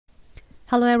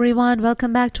Hello everyone,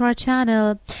 welcome back to our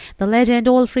channel. The legend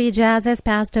All Free Jazz has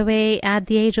passed away at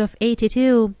the age of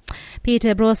 82.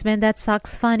 Peter Brötzmann, that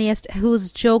saxophonist whose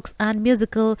jokes and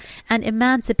musical and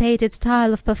emancipated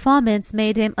style of performance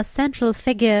made him a central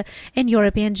figure in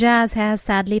European jazz, has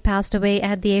sadly passed away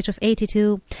at the age of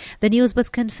 82. The news was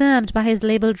confirmed by his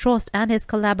label Trost and his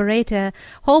collaborator,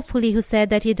 Hopefully, who said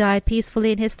that he died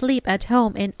peacefully in his sleep at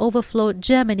home in Overflow,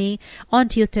 Germany on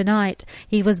Tuesday night.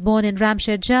 He was born in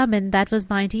Ramstein, Germany. That was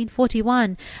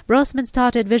 1941. Brötzmann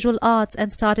started visual arts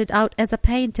and started out as a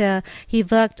painter. He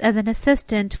worked as an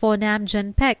assistant for Nam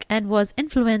June Paik and was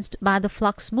influenced by the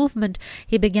Flux movement.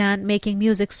 He began making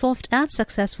music soft and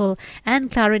successful,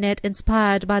 and clarinet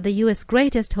inspired by the US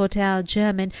greatest hotel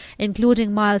German,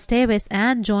 including Miles Davis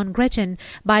and John Gretchen,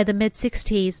 by the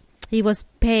mid-60s. He was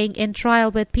playing in trial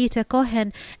with Peter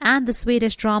Cohen and the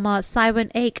Swedish drummer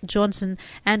Simon Ake Johnson,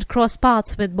 and cross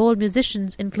paths with bold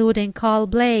musicians including Carl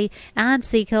Bley and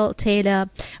Cecil Taylor.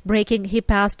 He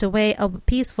passed away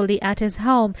peacefully at his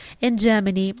home in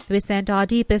Germany. We sent our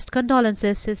deepest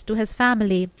condolences to his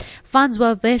family. Funds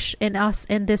were wished in us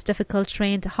in this difficult,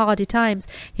 strained, hardy times.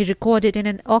 He recorded in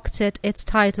an octet its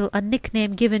title, a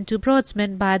nickname given to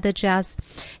Brötzmann by the jazz.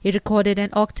 He recorded an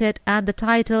octet and the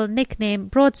title nickname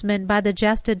Brötzmann by the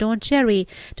jazzer Don Cherry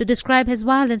to describe his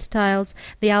violin styles.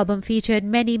 The album featured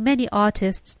many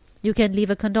artists. You can leave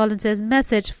a condolences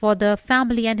message for the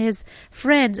family and his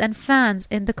friends and fans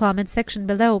in the comment section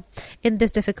below in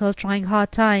this difficult, trying,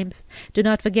 hard times. Do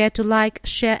not forget to like,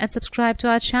 share and subscribe to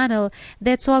our channel.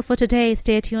 That's all for today.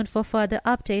 Stay tuned for further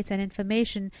updates and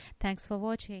information. Thanks for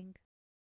watching.